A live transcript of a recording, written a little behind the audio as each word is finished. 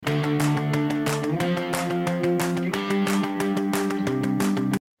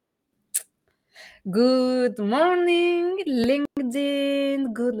Good morning,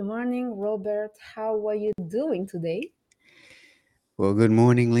 LinkedIn. Good morning, Robert. How are you doing today? Well, good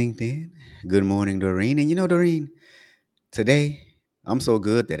morning, LinkedIn. Good morning, Doreen. And Doreen, today I'm so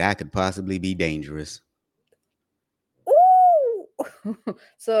good that I could possibly be dangerous. Ooh!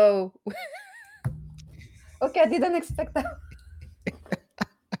 so, okay, I didn't expect that.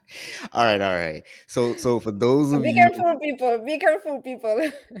 All right. So for those of Be you careful, people. Be careful, people.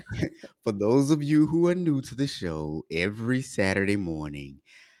 for those of you who are new to the show, every Saturday morning,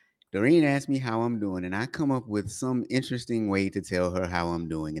 Doreen asks me how I'm doing, and I come up with some interesting way to tell her how I'm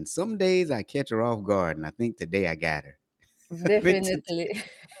doing. And some days I catch her off guard, and I think today I got her. I think t- Definitely.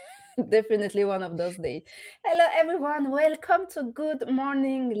 Definitely one of those days. Hello, everyone. Welcome to Good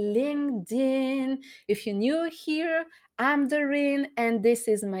Morning LinkedIn. If you're new here, I'm Doreen, and this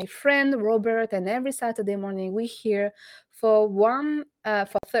is my friend Robert. And every Saturday morning, we here for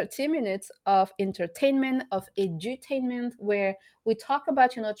 30 minutes of entertainment, of edutainment, where we talk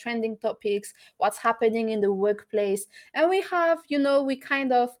about trending topics, what's happening in the workplace, and we have we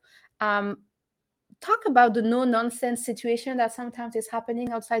kind of um, talk about the no nonsense situation that sometimes is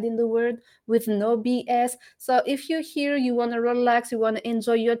happening outside in the world with no BS. So if you're here, you want to relax, you want to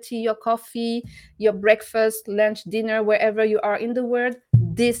enjoy your tea, your coffee, your breakfast, lunch, dinner, wherever you are in the world,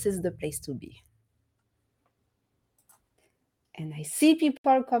 this is the place to be. And I see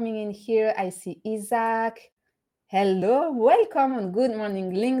people coming in here. I see Isaac. Hello, welcome on Good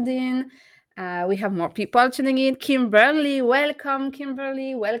Morning LinkedIn. We have more people tuning in. Kimberly, welcome,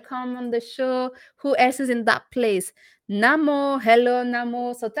 Kimberly. Welcome on the show. Who else is in that place? Namo, hello,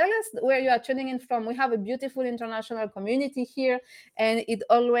 Namo. So tell us where you are tuning in from. We have a beautiful international community here, and it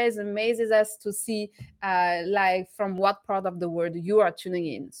always amazes us to see, like, from what part of the world you are tuning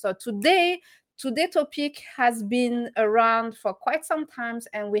in. So today topic has been around for quite some times,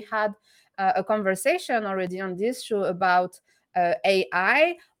 and we had a conversation already on this show about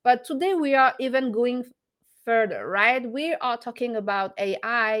AI, but today we are even going further, right? We are talking about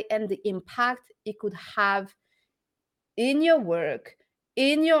AI and the impact it could have in your work,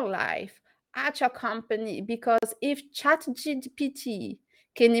 in your life, at your company. Because if ChatGPT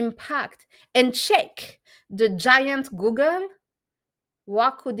can impact and check the giant Google,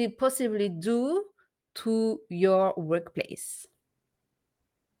 what could it possibly do to your workplace?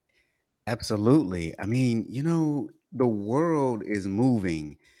 Absolutely. I mean, the world is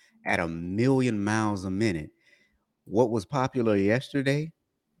moving at a million miles a minute. What was popular yesterday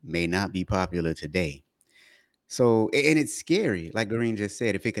may not be popular today. And it's scary, like Doreen just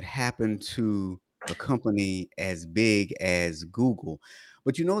said, if it could happen to a company as big as Google.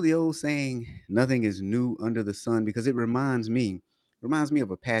 But you know the old saying, nothing is new under the sun, because it reminds me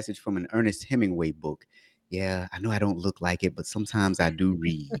of a passage from an Ernest Hemingway book. Yeah, I know I don't look like it, but sometimes I do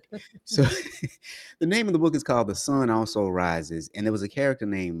read. So the name of the book is called The Sun Also Rises, and there was a character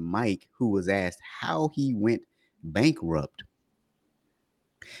named Mike who was asked how he went bankrupt.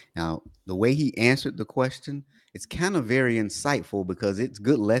 Now, the way he answered the question, it's kind of very insightful because it's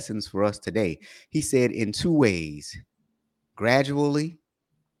good lessons for us today. He said in two ways: gradually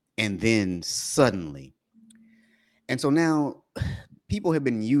and then suddenly. And so now people have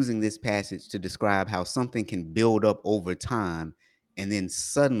been using this passage to describe how something can build up over time and then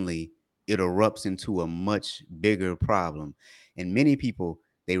suddenly it erupts into a much bigger problem. And many people,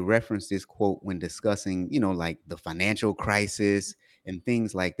 they reference this quote when discussing, like the financial crisis and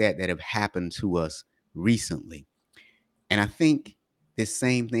things like that have happened to us recently. And I think this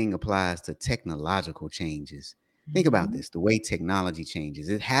same thing applies to technological changes. Think about Mhm. this: the way technology changes.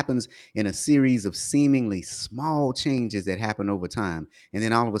 It happens in a series of seemingly small changes that happen over time. And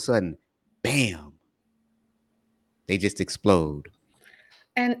then all of a sudden, bam, they just explode.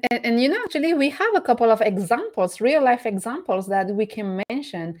 And actually, we have a couple of examples, real life examples that we can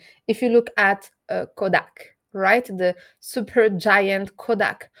mention. If you look at Kodak, right, the super giant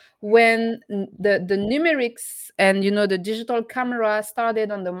Kodak, when the numerics and the digital camera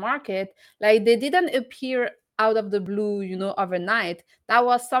started on the market, like they didn't appear out of the blue, overnight. That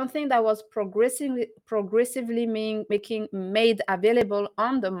was something that was progressively making made available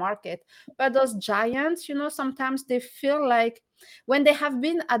on the market. But those giants, sometimes they feel like when they have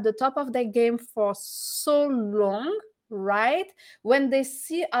been at the top of their game for so long, right? When they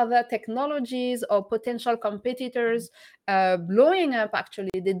see other technologies or potential competitors blowing up,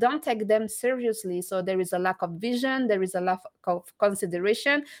 actually, they don't take them seriously. So there is a lack of vision, there is a lack of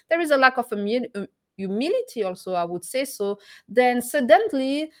consideration, there is a lack of humility also, I would say. So then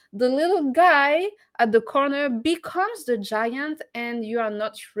suddenly the little guy at the corner becomes the giant, and you are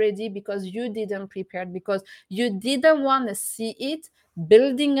not ready because you didn't prepare, because you didn't want to see it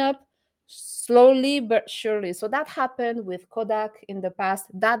building up slowly but surely. So that happened with Kodak in the past.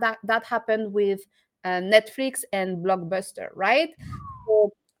 That happened with Netflix and Blockbuster, right?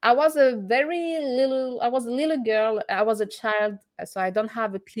 So I was a little girl. I was a child, so I don't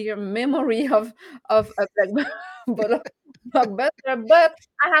have a clear memory of a Blockbuster, but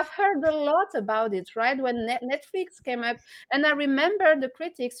I have heard a lot about it, right? When Netflix came up, and I remember the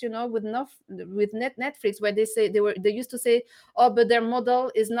critics, with Netflix, where they used to say, "Oh, but their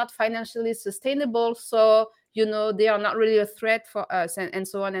model is not financially sustainable, so they are not really a threat for us," and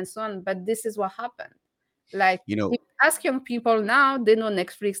so on and so on. But this is what happened. Like, You if know, you ask young people now, they know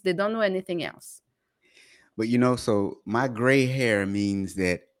Netflix, they don't know anything else. but so my gray hair means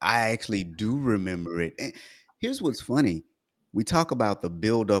that I actually do remember it. And here's what's funny. We talk about the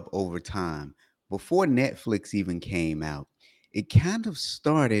buildup over time. Before Netflix even came out, it kind of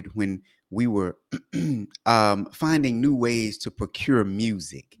started when we were finding new ways to procure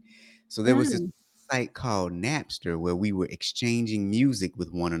music. So there was this Mm, site called Napster where we were exchanging music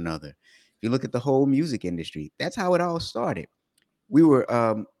with one another. If you look at the whole music industry, that's how it all started. We were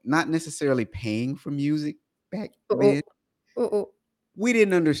not necessarily paying for music back oh, then. oh, oh. We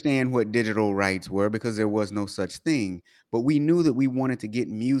didn't understand what digital rights were because there was no such thing, but we knew that we wanted to get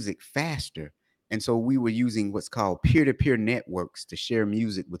music faster. And so we were using what's called peer to peer networks to share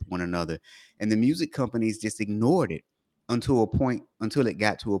music with one another. And the music companies just ignored it until it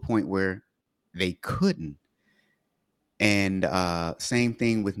got to a point where they couldn't. And same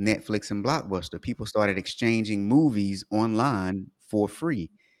thing with Netflix and Blockbuster. People started exchanging movies online for free.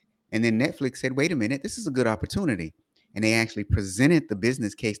 And then Netflix said, wait a minute, this is a good opportunity. And they actually presented the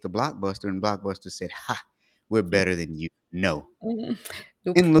business case to Blockbuster, and Blockbuster said, ha, we're better than you. No. Mhm.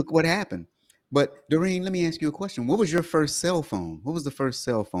 Nope. And look what happened. But Doreen, let me ask you a question. What was your first cell phone? What was the first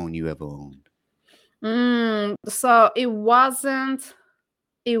cell phone you ever owned? So it wasn't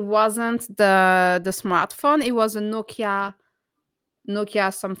the smartphone. It was a Nokia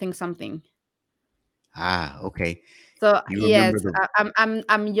something something. Ah, okay. So You remember yes, the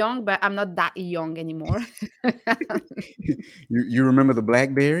I'm young, but I'm not that young anymore. you remember the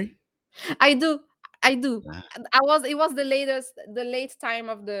BlackBerry? I do, I do. Ah, It was the late time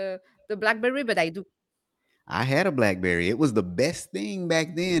of the BlackBerry, but I do. I had a BlackBerry. It was the best thing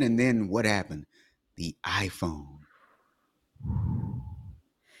back then. And then what happened? The iPhone.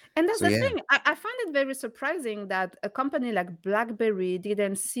 And that's So the yeah. thing. I find it very surprising that a company like BlackBerry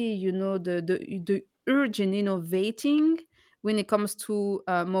didn't see, the urge in innovating when it comes to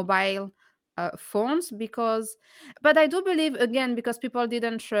mobile phones. But I do believe, again, because people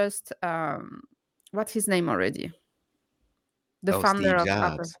didn't trust, what's his name already? The Oh, founder Steve of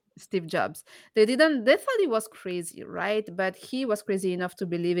Apple, Jobs. Steve Jobs. They thought he was crazy, right? But he was crazy enough to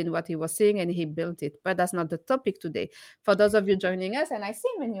believe in what he was saying, and he built it. But that's not the topic today. For those of you joining us, and I see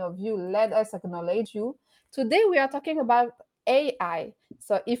many of you, let us acknowledge you. Today we are talking about AI.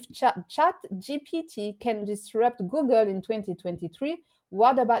 So if Chat GPT can disrupt Google in 2023,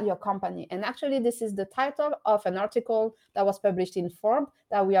 what about your company? And actually, this is the title of an article that was published in Forbes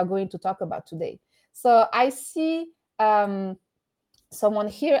that we are going to talk about today. So I see someone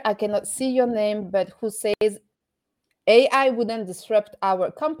here, I cannot see your name, but who says AI wouldn't disrupt our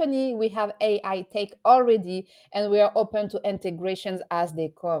company. We have AI tech already, and we are open to integrations as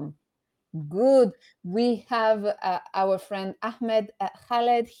they come. Good. We have our friend Ahmed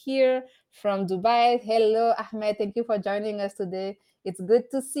Khaled here from Dubai. Hello, Ahmed. Thank you for joining us today. It's good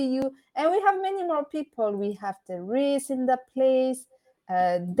to see you. And we have many more people. We have Therese in the place,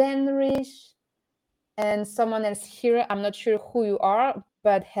 Denrich, and someone else here. I'm not sure who you are,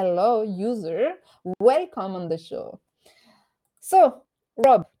 but hello, user. Welcome on the show. So,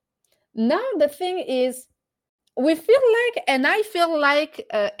 Rob, now the thing is, we feel like, and I feel like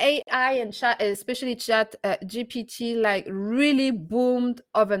AI and chat, especially chat GPT, like really boomed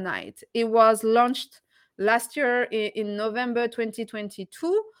overnight. It was launched last year in November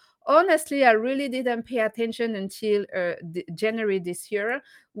 2022. Honestly, I really didn't pay attention until January this year,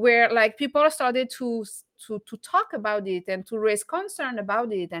 where like people started to talk about it and to raise concern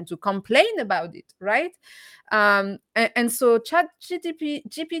about it and to complain about it, right? And so Chat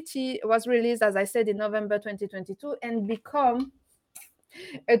GPT was released, as I said, in November 2022 and become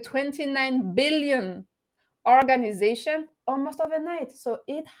a 29 billion organization almost overnight. So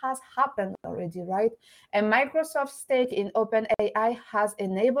it has happened already, right? And Microsoft's stake in OpenAI has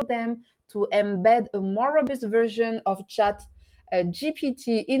enabled them to embed a more robust version of Chat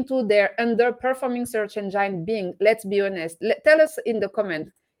GPT into their underperforming search engine Bing. Let's be honest. Tell us in the comment.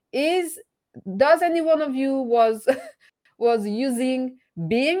 Is does any one of you was was using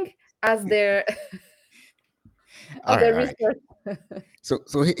Bing as their All the right, all right. research.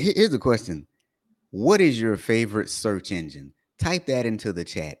 So here's the question. What is your favorite search engine? Type that into the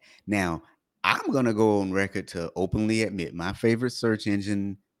chat. Now, I'm going to go on record to openly admit my favorite search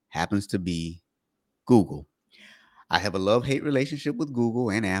engine happens to be Google. I have a love hate relationship with Google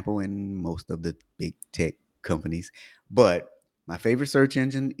and Apple and most of the big tech companies, but my favorite search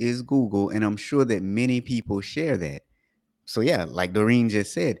engine is Google, and I'm sure that many people share that. So, yeah, like Doreen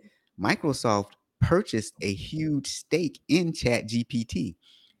just said, Microsoft purchased a huge stake in ChatGPT.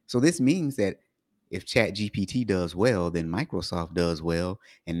 So, this means that if ChatGPT does well, then Microsoft does well.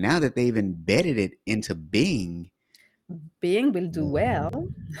 And now that they've embedded it into Bing, Bing will do well.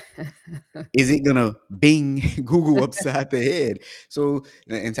 is it gonna bing Google upside the head? So,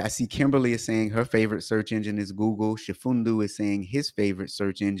 and I see Kimberly is saying her favorite search engine is Google. Shifundu is saying his favorite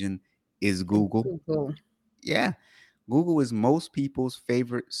search engine is Google. Google. Yeah, Google is most people's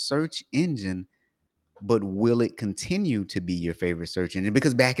favorite search engine, but will it continue to be your favorite search engine?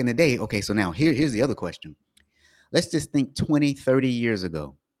 Because back in the day, okay, so now here's the other question. Let's just think 20, 30 years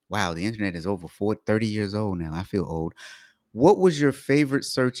ago. Wow, the internet is over 30 years old now. I feel old. What was your favorite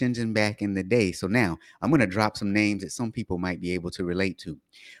search engine back in the day? So now I'm going to drop some names that some people might be able to relate to.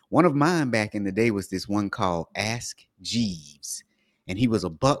 One of mine back in the day was this one called Ask Jeeves. And he was a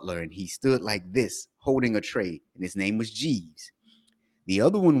butler and he stood like this holding a tray, and his name was Jeeves. The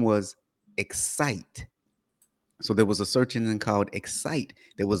other one was Excite. So there was a search engine called Excite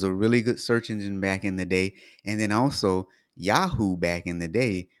that was a really good search engine back in the day. And then also Yahoo back in the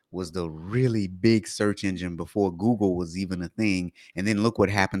day was the really big search engine before Google was even a thing. And then look what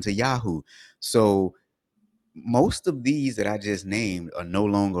happened to Yahoo. So most of these that I just named are no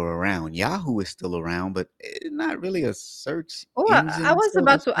longer around. Yahoo is still around, but it's not really a search Oh, I engine, was so to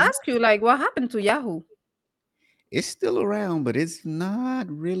about to speak. ask you, like, what happened to Yahoo? It's still around, but it's not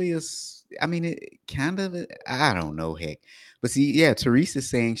really I mean, it kind of, I don't know, heck. But see, yeah, Teresa's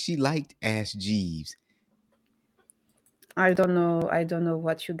saying she liked Ask Jeeves. I don't know. I don't know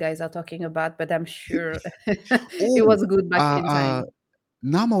what you guys are talking about, but I'm sure it Oh, was good back uh, in uh, time.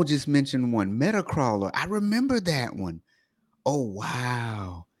 Namo just mentioned one, Metacrawler. I remember that one. Oh,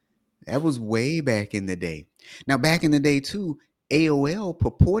 wow. That was way back in the day. Now, back in the day, too, AOL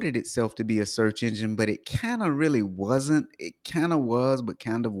purported itself to be a search engine, but it kind of really wasn't. It kind of was, but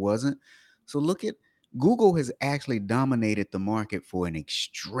kind of wasn't. So look at Google has actually dominated the market for an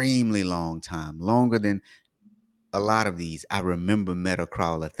extremely long time, longer than a lot of these. I remember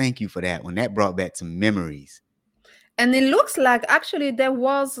Metacrawler. Thank you for that one. That brought back some memories. And it looks like actually there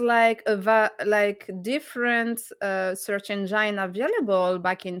was like like different search engine available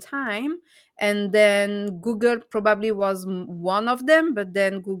back in time, and then Google probably was one of them, but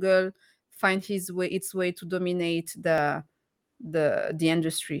then Google find its way to dominate the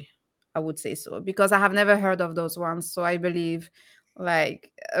industry. I would say so, because I have never heard of those ones, so I believe like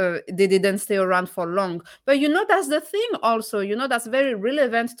they didn't stay around for long. But that's the thing also, that's very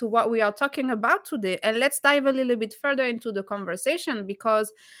relevant to what we are talking about today. And let's dive a little bit further into the conversation,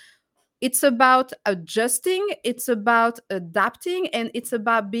 because it's about adjusting, it's about adapting, and it's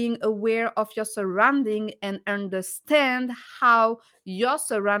about being aware of your surrounding and understand how your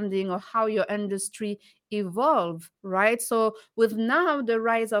surrounding or how your industry evolve, right? So with now the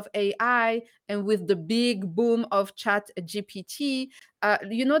rise of AI and with the big boom of chat GPT,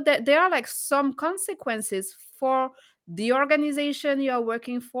 that there are like some consequences for the organization you are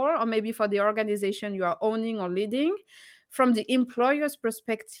working for, or maybe for the organization you are owning or leading, from the employer's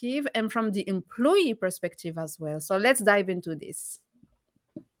perspective and from the employee perspective as well. So let's dive into this.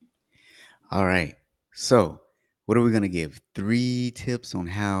 All right. So, what are we going to give? 3 tips on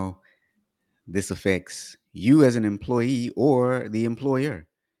how this affects you as an employee or the employer.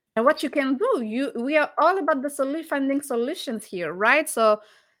 And what you can do, we are all about finding solutions here, right? So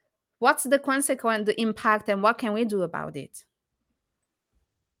what's the consequence, the impact, and what can we do about it?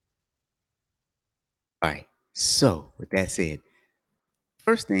 All right. So, with that said,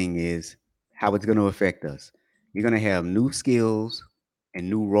 first thing is how it's going to affect us. You're going to have new skills and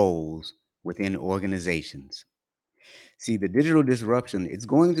new roles within organizations. See, the digital disruption, it's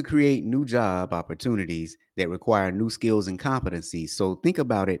going to create new job opportunities that require new skills and competencies. So think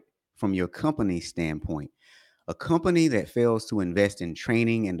about it from your company standpoint. A company that fails to invest in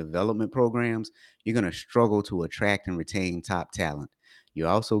training and development programs, you're going to struggle to attract and retain top talent. You're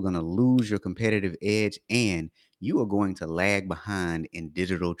also going to lose your competitive edge, and you are going to lag behind in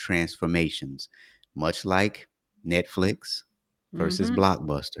digital transformations, much like Netflix versus Mm-hmm.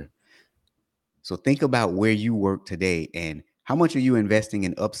 Blockbuster. So think about where you work today and how much are you investing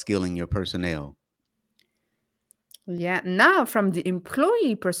in upskilling your personnel? Yeah, now from the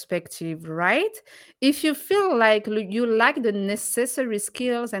employee perspective, right? If you feel like you lack the necessary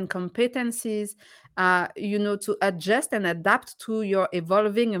skills and competencies, to adjust and adapt to your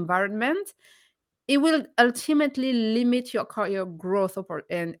evolving environment, it will ultimately limit your career growth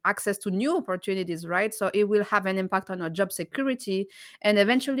and access to new opportunities, right? So it will have an impact on your job security and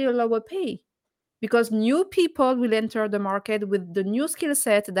eventually a lower pay, because new people will enter the market with the new skill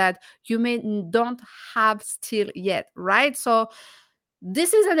set that you may don't have still yet, right? So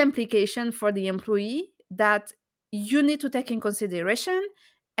this is an implication for the employee that you need to take in consideration.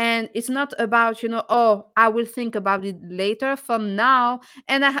 And it's not about, oh, I will think about it later from now.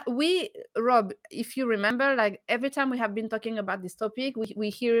 And Rob, if you remember, like every time we have been talking about this topic,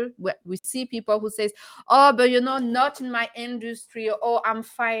 we see people who says, oh, but not in my industry, or oh, I'm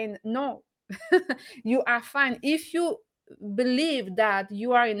fine. No, you are fine. If you believe that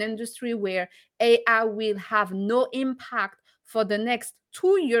you are in an industry where AI will have no impact for the next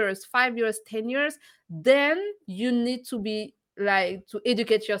 2 years, 5 years, 10 years, then you need to be like to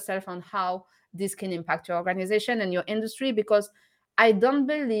educate yourself on how this can impact your organization and your industry, because I don't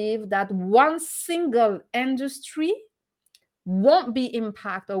believe that one single industry won't be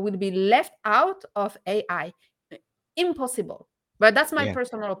impacted or will be left out of AI. Impossible. But that's my Yeah.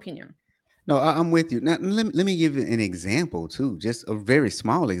 personal opinion. No, I'm with you. Now, let me give you an example too, just a very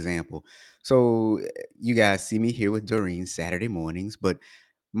small example. So, you guys see me here with Doreen Saturday mornings, but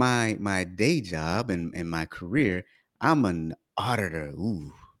my day job and my career, I'm an auditor.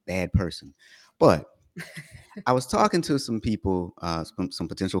 Ooh, bad person. But I was talking to some people, some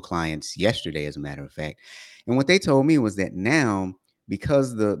potential clients yesterday, as a matter of fact, and what they told me was that now,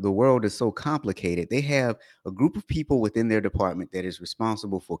 because the world is so complicated, they have a group of people within their department that is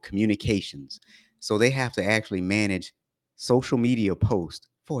responsible for communications. So they have to actually manage social media posts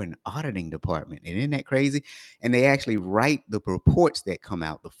for an auditing department. And isn't that crazy? And they actually write the reports that come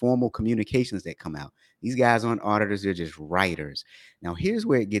out, the formal communications that come out. These guys aren't auditors, they're just writers. Now, here's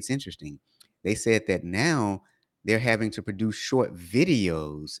where it gets interesting. They said that now they're having to produce short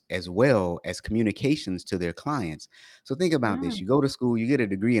videos as well as communications to their clients. So think about this. Mm. You go to school, you get a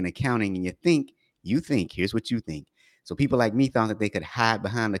degree in accounting, and here's what you think. So people like me thought that they could hide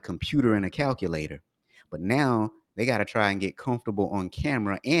behind a computer and a calculator. But now they got to try and get comfortable on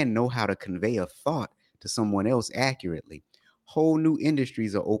camera and know how to convey a thought to someone else accurately. Whole new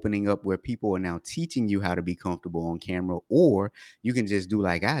industries are opening up where people are now teaching you how to be comfortable on camera, or you can just do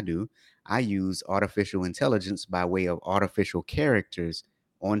like I do. I use artificial intelligence by way of artificial characters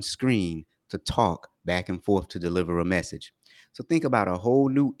on screen to talk back and forth to deliver a message. So think about a whole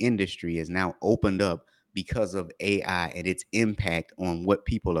new industry is now opened up because of AI and its impact on what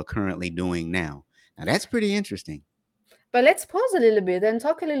people are currently doing now. Now that's pretty interesting. But let's pause a little bit and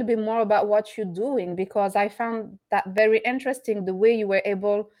talk a little bit more about what you're doing, because I found that very interesting the way you were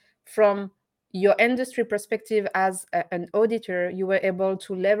able, from your industry perspective as an auditor, you were able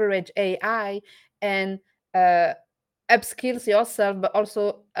to leverage AI and uh, upskills yourself, but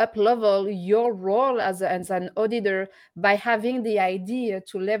also up level your role as an auditor by having the idea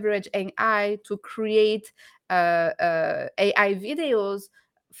to leverage AI to create AI videos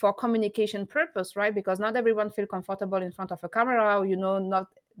for communication purpose, right? Because not everyone feel comfortable in front of a camera, or not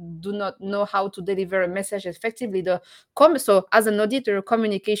do not know how to deliver a message effectively. So as an auditor,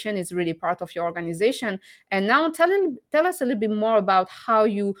 communication is really part of your organization. And now tell us a little bit more about how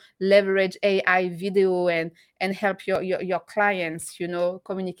you leverage AI video and help your clients,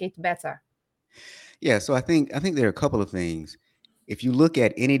 communicate better. Yeah, so I think there are a couple of things. If you look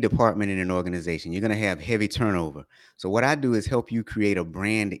at any department in an organization, you're going to have heavy turnover. So what I do is help you create a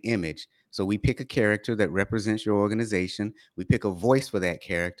brand image. So we pick a character that represents your organization, we pick a voice for that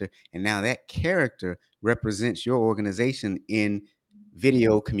character, and now that character represents your organization in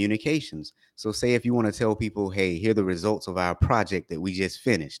video communications. So say if you want to tell people, "Hey, here are the results of our project that we just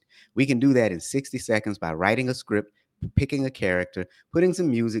finished." We can do that in 60 seconds by writing a script, picking a character, putting some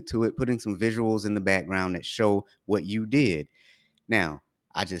music to it, putting some visuals in the background that show what you did. Now,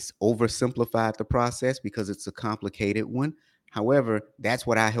 I just oversimplified the process because it's a complicated one. However, that's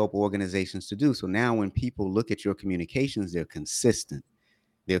what I help organizations to do. So now when people look at your communications, they're consistent,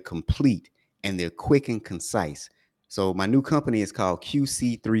 they're complete, and they're quick and concise. So my new company is called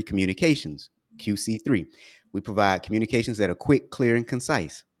QC3 Communications. QC3. We provide communications that are quick, clear, and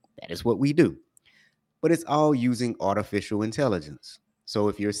concise. That is what we do, but it's all using artificial intelligence. So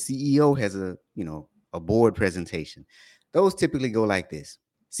if your CEO has a board presentation, those typically go like this.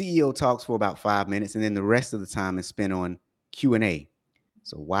 CEO talks for about 5 minutes and then the rest of the time is spent on Q&A.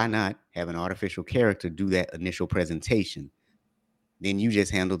 So why not have an artificial character do that initial presentation? Then you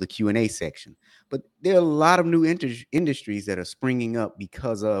just handle the Q&A section. But there are a lot of new industries that are springing up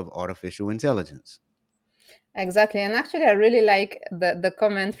because of artificial intelligence. Exactly. And actually, I really like the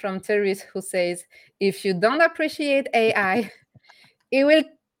comment from Therese who says, if you don't appreciate AI, it will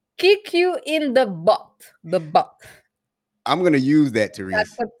kick you in the butt. The butt. I'm going to use that,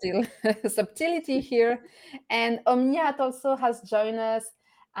 That's Therese. subtlety here. And Omniat also has joined us.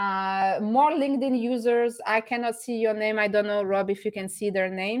 More LinkedIn users. I cannot see your name. I don't know, Rob, if you can see their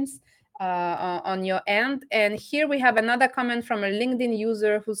names on your end. And here we have another comment from a LinkedIn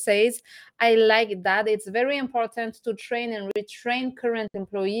user who says, I like that. It's very important to train and retrain current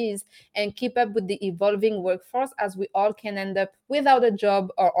employees and keep up with the evolving workforce, as we all can end up without a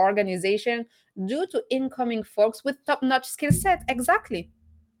job or organization due to incoming folks with top-notch skill set. Exactly.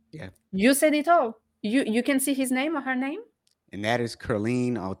 Yeah. You said it all. You can see his name or her name? And that is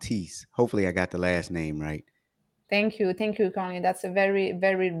Carlene Altice. Hopefully I got the last name right. Thank you. Thank you, Connie. That's a very,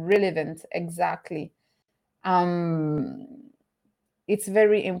 very relevant. Exactly. Um, it's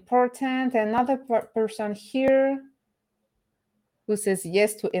very important. Another person here who says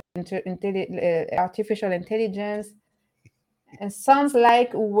yes to artificial intelligence. And sounds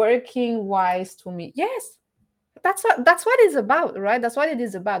like working wise to me. Yes, that's what it's about, right? That's what it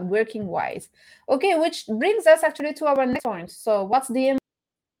is about, working wise. Okay, which brings us actually to our next point. So what's the impact?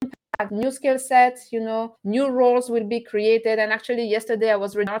 New skill sets, new roles will be created. And actually yesterday I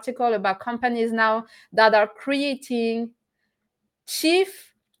was reading an article about companies now that are creating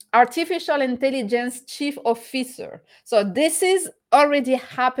chief artificial intelligence chief officer. So this is already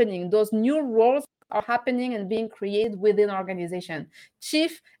happening. Those new roles are happening and being created within organization.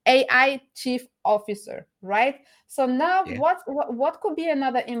 Chief AI chief officer, right? So now Yeah. what could be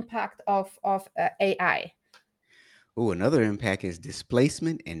another impact of AI? Oh, another impact is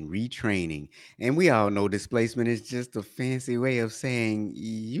displacement and retraining. And we all know displacement is just a fancy way of saying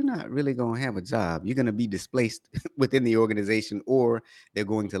you're not really going to have a job. You're going to be displaced within the organization, or they're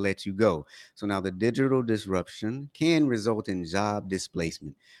going to let you go. So now the digital disruption can result in job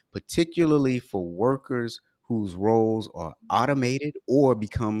displacement, particularly for workers whose roles are automated or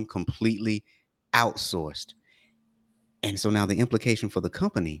become completely outsourced. And so now the implication for the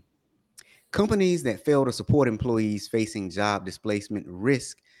company: companies that fail to support employees facing job displacement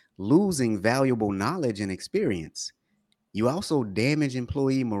risk losing valuable knowledge and experience. You also damage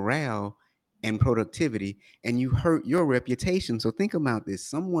employee morale and productivity, and you hurt your reputation. So think about this: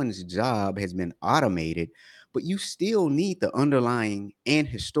 someone's job has been automated, but you still need the underlying and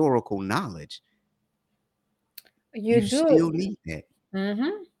historical knowledge. You You still do. need that.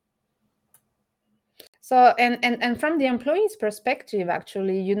 Mhm. So and from the employee's perspective,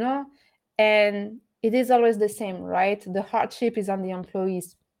 actually, and it is always the same, right? The hardship is on the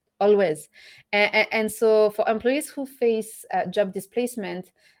employees always. And so for employees who face job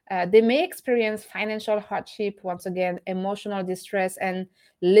displacement, they may experience financial hardship, once again, emotional distress, and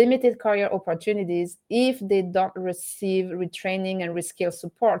limited career opportunities if they don't receive retraining and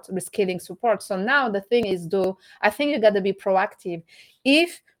reskilling support. So now the thing is, though, I think you got to be proactive.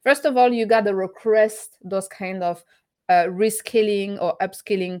 If first of all, you got to request those kind of reskilling or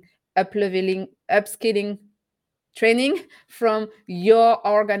upskilling, upskilling training from your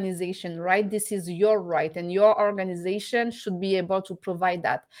organization, right? This is your right, and your organization should be able to provide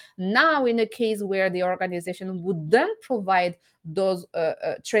that. Now, in a case where the organization wouldn't provide those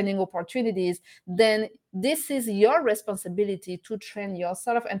training opportunities, then this is your responsibility to train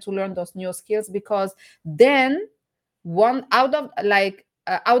yourself and to learn those new skills, because then one out of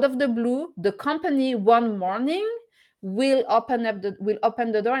the blue, the company one morning will open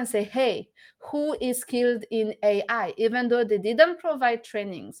the door and say, hey, who is skilled in AI, even though they didn't provide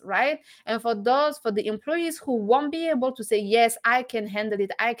trainings, right? And for the employees who won't be able to say, yes, I can handle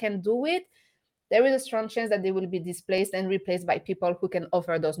it, I can do it, there is a strong chance that they will be displaced and replaced by people who can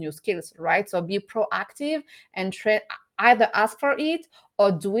offer those new skills, right? So be proactive and either ask for it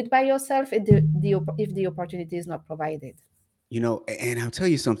or do it by yourself if the opportunity is not provided. And I'll tell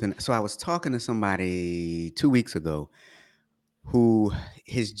you something. So I was talking to somebody 2 weeks ago who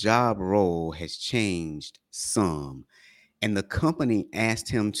his job role has changed some, and the company asked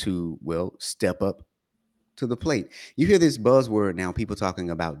him to, well, step up to the plate. You hear this buzzword now, people talking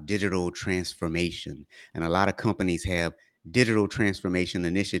about digital transformation, and a lot of companies have digital transformation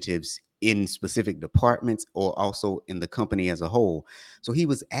initiatives in specific departments or also in the company as a whole. So he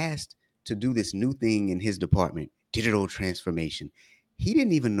was asked to do this new thing in his department, digital transformation. He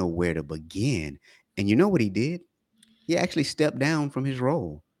didn't even know where to begin. And you know what he did? He actually stepped down from his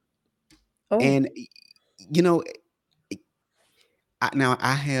role. Oh, And you know,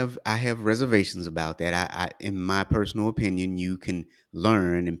 I have reservations about that. In my personal opinion, you can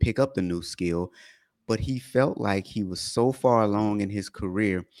learn and pick up the new skill, but he felt like he was so far along in his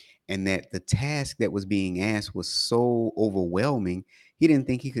career and that the task that was being asked was so overwhelming, he didn't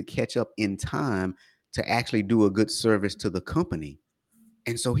think he could catch up in time to actually do a good service to the company.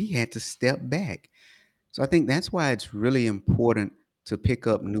 And so he had to step back. So I think that's why it's really important to pick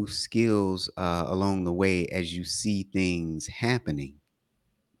up new skills along the way as you see things happening.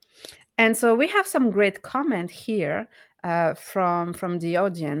 And so we have some great comment here from the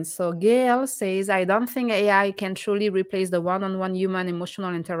audience. So Gail says, "I don't think AI can truly replace the one-on-one human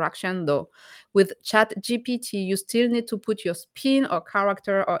emotional interaction, though. With Chat GPT, you still need to put your spin or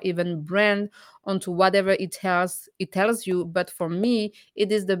character or even brand onto whatever it tells you. But for me,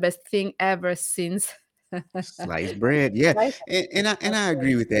 it is the best thing ever since." Sliced bread, yeah, Right? and I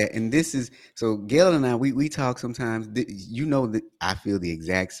agree with that. And this is so Gail and I we talk sometimes. You know that I feel the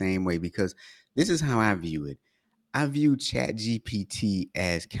exact same way because this is how I view it. I view Chat GPT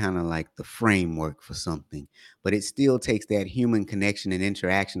as kind of like the framework for something, but it still takes that human connection and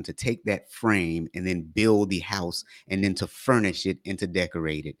interaction to take that frame and then build the house and then to furnish it and to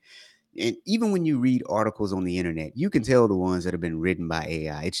decorate it. And even when you read articles on the internet, you can tell the ones that have been written by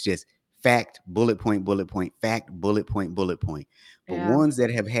AI. It's just fact, bullet point, fact, bullet point. But Yeah. ones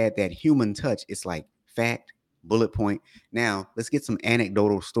that have had that human touch, it's like fact, bullet point. Now, let's get some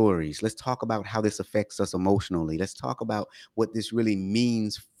anecdotal stories. Let's talk about how this affects us emotionally. Let's talk about what this really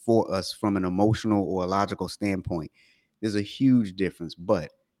means for us from an emotional or a logical standpoint. There's a huge difference,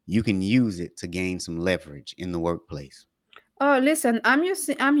 but you can use it to gain some leverage in the workplace. Oh, listen, I'm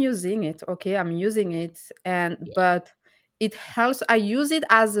using it, okay? I'm using it, and but it helps. I use it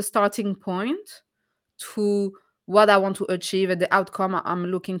as a starting point to what I want to achieve and the outcome I'm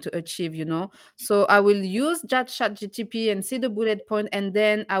looking to achieve. So I will use that chat GTP and see the bullet point, and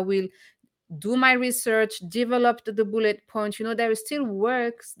then I will do my research, develop the bullet point. There is still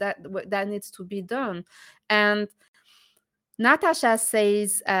works that needs to be done. And Natasha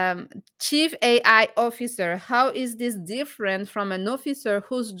says, Chief AI officer, how is this different from an officer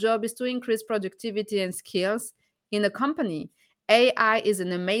whose job is to increase productivity and skills in a company? AI is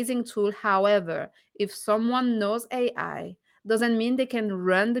an amazing tool. However, if someone knows AI, doesn't mean they can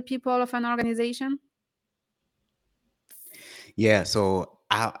run the people of an organization. Yeah, so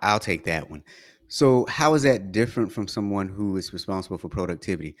I'll take that one. So how is that different from someone who is responsible for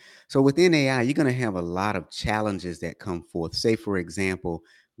productivity? So within AI, you're going to have a lot of challenges that come forth. Say, for example,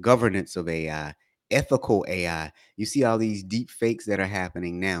 governance of AI, ethical AI. You see all these deep fakes that are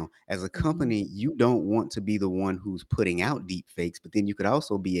happening now. As a Mhm. company, you don't want to be the one who's putting out deep fakes, but then you could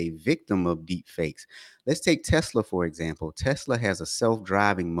also be a victim of deep fakes. Let's take Tesla, for example. Tesla has a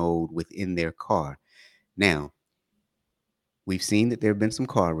self-driving mode within their car. Now, we've seen that there have been some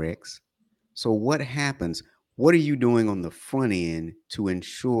car wrecks. So what happens? What are you doing on the front end to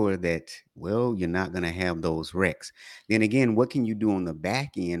ensure that, well, you're not going to have those wrecks? Then again, what can you do on the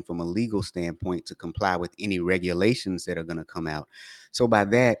back end from a legal standpoint to comply with any regulations that are going to come out? So by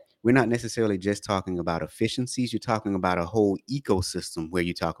that, we're not necessarily just talking about efficiencies. You're talking about a whole ecosystem where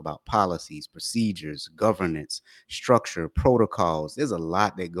you talk about policies, procedures, governance, structure, protocols. There's a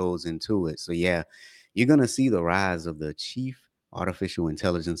lot that goes into it. So yeah, you're going to see the rise of the chief artificial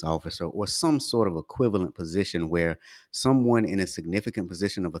intelligence officer or some sort of equivalent position where someone in a significant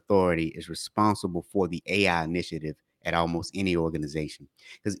position of authority is responsible for the AI initiative at almost any organization.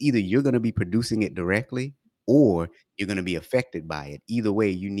 Because either you're going to be producing it directly or you're going to be affected by it. Either way,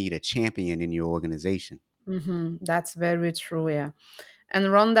 you need a champion in your organization. That's very true. Yeah. And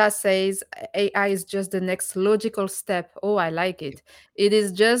Rhonda says AI is just the next logical step. Oh, I like it. It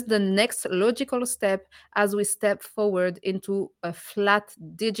is just the next logical step as we step forward into a flat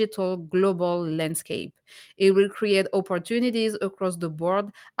digital global landscape. It will create opportunities across the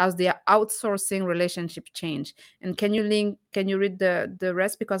board as their outsourcing relationship change. And can you read the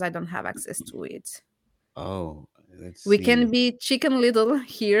rest because I don't have access to it. Oh, let's We can see. be chicken little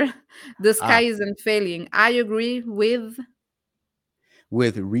here. The sky Ah, isn't failing. I agree with.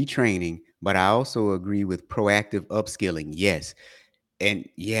 with retraining, but I also agree with proactive upskilling. Yes. And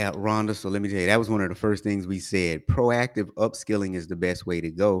yeah, Rhonda, so let me tell you, that was one of the first things we said. Proactive upskilling is the best way to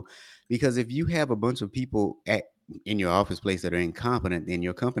go because if you have a bunch of people in your office place that are incompetent, then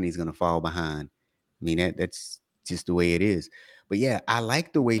your company is going to fall behind. I mean, that's just the way it is. But yeah, I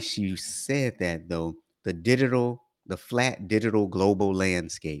like the way she said that though. The flat digital global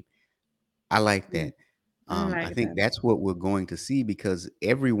landscape. I like Mm, that. I like think that. that's what we're going to see because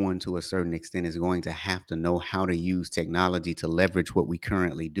everyone, to a certain extent, is going to have to know how to use technology to leverage what we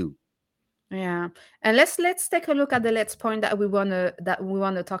currently do. Yeah. And let's take a look at the next point that we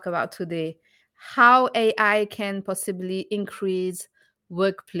wanna talk about today. How AI can possibly increase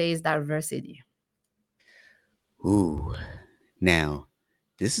workplace diversity. Ooh, now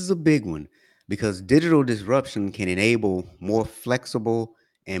this is a big one because digital disruption can enable more flexible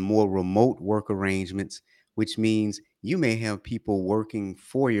and more remote work arrangements, which means you may have people working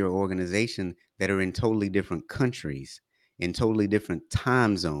for your organization that are in totally different countries, in totally different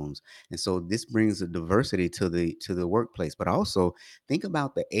time zones. And so this brings a diversity to the workplace. But also think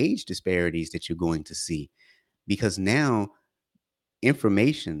about the age disparities that you're going to see because now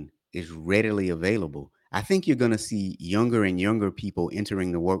information is readily available. I think you're going to see younger and younger people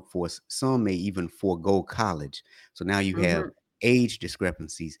entering the workforce. Some may even forego college. So now you have Mhm. age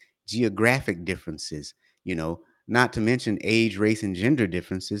discrepancies, geographic differences, not to mention age, race, and gender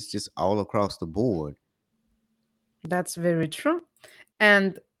differences just all across the board. That's very true.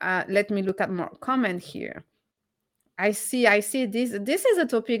 And let me look at more comment here. I see this is a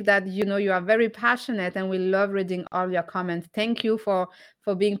topic that you are very passionate, and we love reading all your comments. Thank you for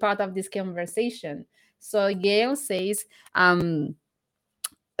being part of this conversation. So Gail says,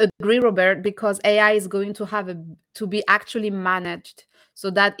 agree, Robert, because AI is going to to be actually managed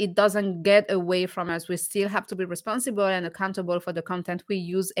so that it doesn't get away from us. We still have to be responsible and accountable for the content we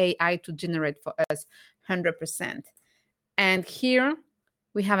use AI to generate for us, 100%. And here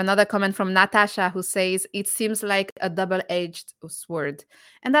we have another comment from Natasha who says, it seems like a double-edged sword.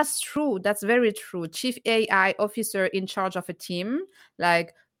 And that's true. That's very true. Chief AI officer in charge of a team,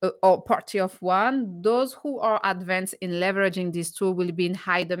 like or party of one, those who are advanced in leveraging this tool will be in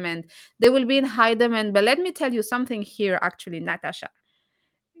high demand. They will be in high demand. But let me tell you something here, actually, Natasha.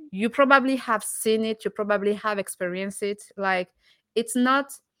 You probably have seen it. You probably have experienced it. Like, it's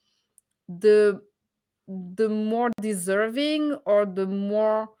not the more deserving or the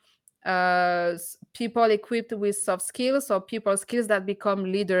more people equipped with soft skills or people skills that become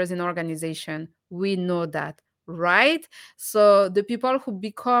leaders in organization. We know that, right? So the people who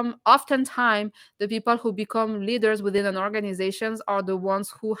become leaders within an organizations are the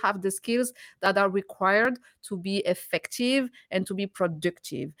ones who have the skills that are required to be effective and to be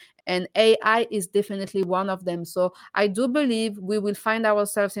productive, and AI is definitely one of them. So I do believe we will find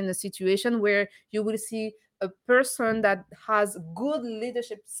ourselves in a situation where you will see a person that has good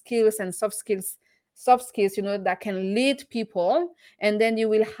leadership skills and soft skills, that can lead people. And then you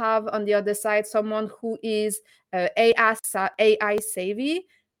will have on the other side someone who is AI savvy.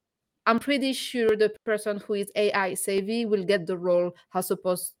 I'm pretty sure the person who is AI savvy will get the role as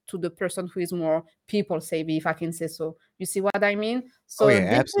opposed to the person who is more people savvy, if I can say so. You see what I mean? Oh, So yeah,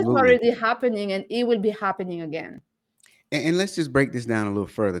 this is absolutely. already happening and it will be happening again. And let's just break this down a little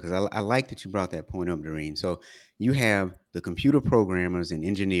further because I like that you brought that point up, Doreen. So you have the computer programmers and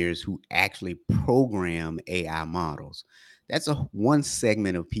engineers who actually program AI models. That's a one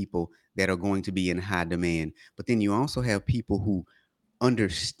segment of people that are going to be in high demand. But then you also have people who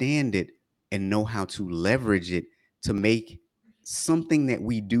understand it and know how to leverage it to make something that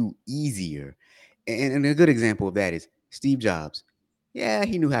we do easier. And a good example of that is Steve Jobs. Yeah,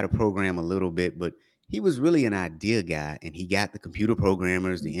 he knew how to program a little bit, but he was really an idea guy, and he got the computer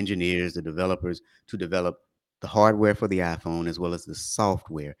programmers, the engineers, the developers to develop the hardware for the iPhone as well as the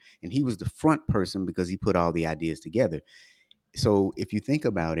software. And he was the front person because he put all the ideas together. So if you think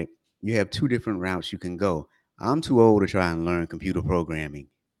about it, you have two different routes you can go. I'm too old to try and learn computer programming.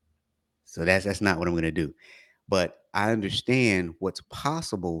 So that's not what I'm going to do. But I understand what's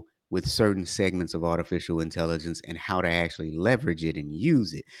possible with certain segments of artificial intelligence and how to actually leverage it and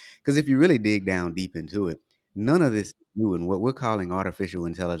use it. Because if you really dig down deep into it, none of this is new. And what we're calling artificial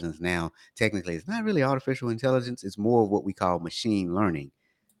intelligence now, technically, it's not really artificial intelligence. It's more of what we call machine learning.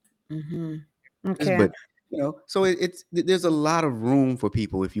 Hmm. Okay. But so there's a lot of room for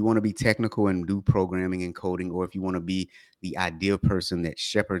people if you want to be technical and do programming and coding, or if you want to be the ideal person that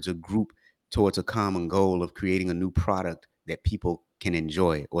shepherds a group towards a common goal of creating a new product that people can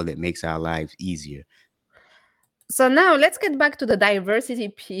enjoy or that makes our lives easier. So now let's get back to the diversity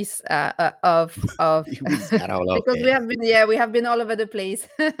piece of We just got all off because that. we have been all over the place.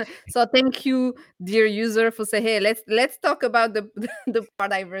 So thank you, dear user, for saying, hey, let's talk about the the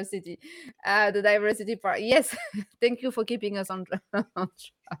part diversity, the diversity part. Yes, thank you for keeping us on, on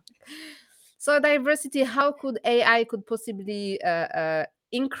track. So diversity, how could AI could possibly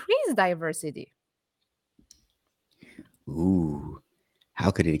increase diversity? Ooh,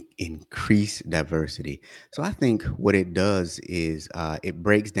 how could it increase diversity? So I think what it does is it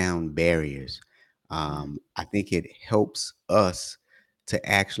breaks down barriers. I think it helps us to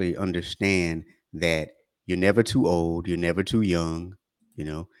actually understand that you're never too old, you're never too young, you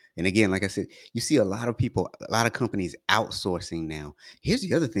know, And again, like I said, you see a lot of people, a lot of companies outsourcing now. Here's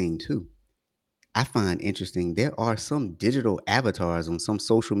the other thing too. I find interesting. There are some digital avatars on some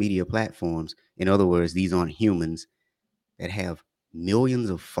social media platforms. In other words, these aren't humans that have millions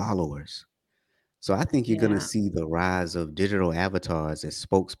of followers. So I think you're going to Yeah. see the rise of digital avatars as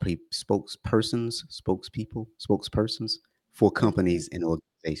spokespersons for Mhm. companies and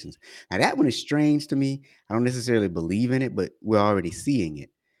organizations. Now that one is strange to me. I don't necessarily believe in it, but we're already seeing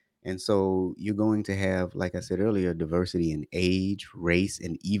it. And so you're going to have, like I said earlier, diversity in age, race,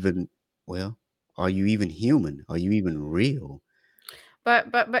 and even, well, are you even human? Are you even real?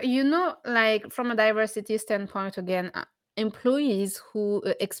 But like from a diversity standpoint, again, employees who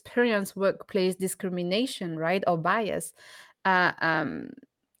experience workplace discrimination, right, or bias, uh, um,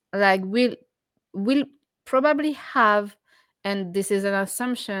 like will probably have, and this is an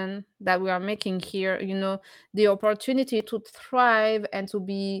assumption that we are making here, the opportunity to thrive and to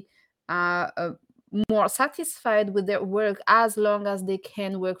be more satisfied with their work as long as they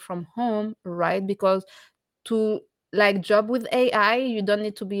can work from home, right? Because to like job with AI, you don't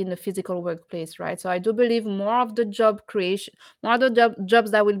need to be in the physical workplace, right? So I do believe more of the job creation, more of the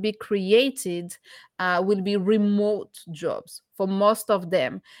jobs that will be created will be remote jobs for most of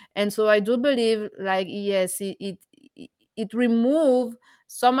them. And so I do believe, like, yes, it remove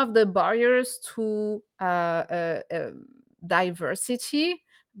some of the barriers to diversity,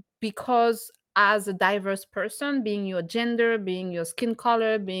 because as a diverse person, being your gender, being your skin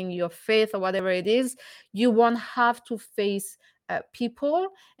color, being your faith, or whatever it is, you won't have to face people,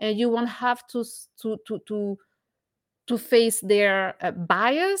 and you won't have to face their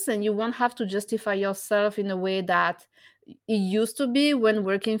bias, and you won't have to justify yourself in a way that it used to be when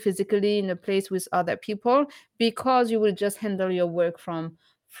working physically in a place with other people, because you will just handle your work from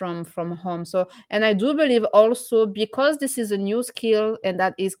home. So, and I do believe also, because this is a new skill and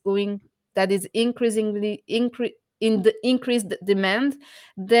that is increasingly in the increased demand,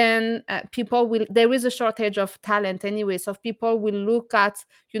 then people will there is a shortage of talent anyway, so people will look at,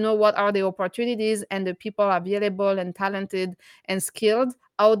 what are the opportunities and the people available and talented and skilled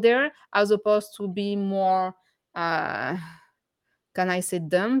out there, as opposed to be more uh can I say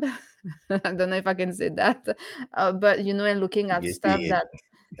dumb? I don't know if I can say that, but and looking at You stuff did.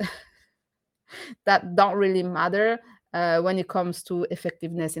 that don't really matter when it comes to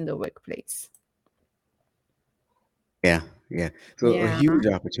effectiveness in the workplace. Yeah, yeah. So a Yeah. huge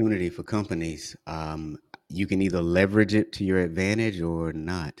opportunity for companies. You can either leverage it to your advantage or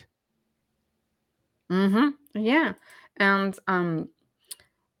not. Yeah. And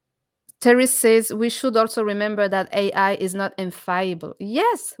Terry says we should also remember that AI is not infallible.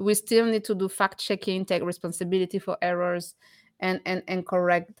 Yes, we still need to do fact checking, take responsibility for errors, and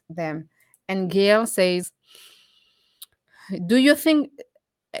correct them. And Gail says, do you think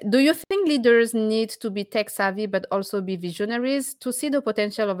do you think leaders need to be tech savvy but also be visionaries to see the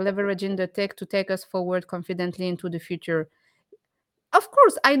potential of leveraging the tech to take us forward confidently into the future? Of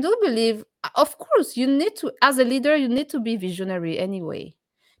course, I do believe, of course, you need to, as a leader, you need to be visionary anyway.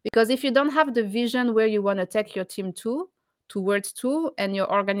 Because if you don't have the vision where you want to take your team towards to, and your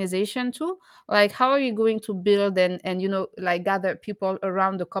organization to, like, how are you going to build and like gather people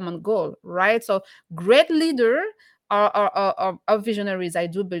around the common goal, right? So, great leader are visionaries, I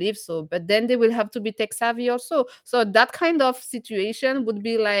do believe so. But then they will have to be tech savvy also. So, that kind of situation would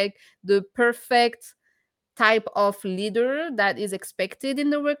be like the perfect type of leader that is expected in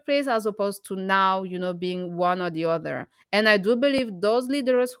the workplace, as opposed to now being one or the other. And I do believe those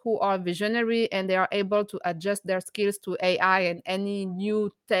leaders who are visionary and they are able to adjust their skills to AI and any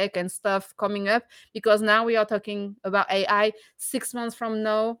new tech and stuff coming up, because now we are talking about AI. 6 months from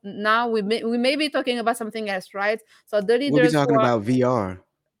now we may be talking about something else, right? So the We'll be leaders who talking are, about VR,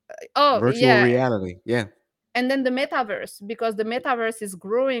 oh virtual yeah, reality. Yeah. and then the metaverse, because the metaverse is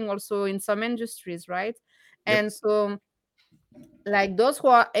growing also in some industries, right? Yep. And so, like, those who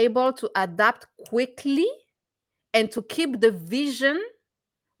are able to adapt quickly and to keep the vision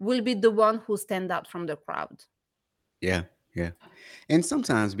will be the one who stand out from the crowd. Yeah. Yeah. And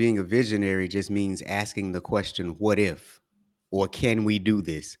sometimes being a visionary just means asking the question, what if? Or can we do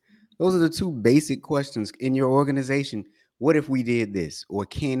this? Those are the two basic questions in your organization. What if we did this? Or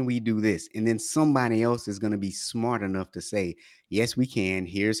can we do this? And then somebody else is going to be smart enough to say, yes, we can.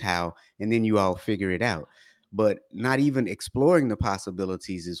 Here's how. And then you all figure it out. But not even exploring the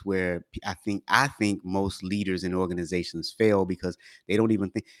possibilities is where I think most leaders in organizations fail, because they don't even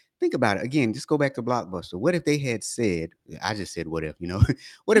think about it. Again, just go back to Blockbuster. What if they had said, I just said what if,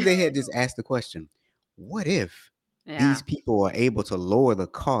 what if they had just asked the question, what if Yeah. these people are able to lower the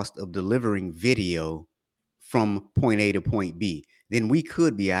cost of delivering video from point A to point B, then we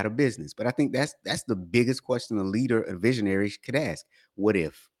could be out of business. But I think that's the biggest question a leader, a visionary could ask. What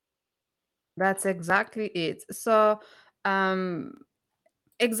if? That's exactly it. So, um,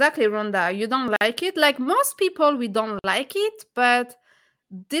 exactly, Rhonda, you don't like it. Like most people, we don't like it, but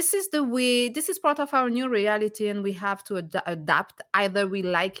this is the way, this is part of our new reality, and we have to adapt. Either we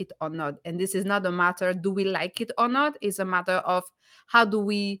like it or not. And this is not a matter, do we like it or not? It's a matter of how do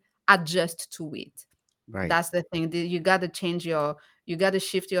we adjust to it. Right. That's the thing. You got to change you got to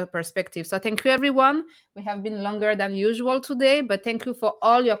shift your perspective. So thank you, everyone. We have been longer than usual today, but thank you for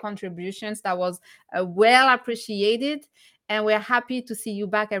all your contributions. That was well appreciated. And we're happy to see you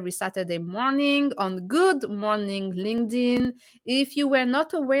back every Saturday morning on Good Morning LinkedIn. If you were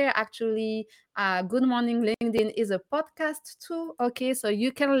not aware, actually, Good Morning LinkedIn is a podcast too. Okay, so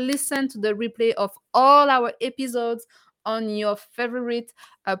you can listen to the replay of all our episodes on your favorite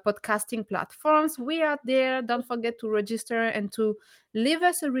podcasting platforms. We are there. Don't forget to register and to leave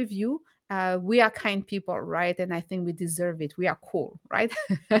us a review. We are kind people, right? And I think we deserve it. We are cool, right?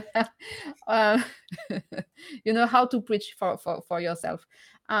 uh, you know how to preach for yourself.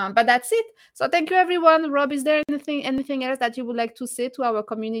 But that's it. So thank you, everyone. Rob, is there anything else that you would like to say to our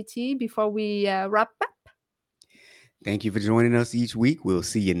community before we wrap up? Thank you for joining us each week. We'll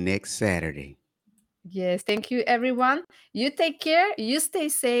see you next Saturday. Yes, thank you, everyone. You take care, you stay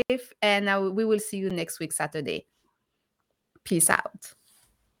safe, and we will see you next week, Saturday. Peace out.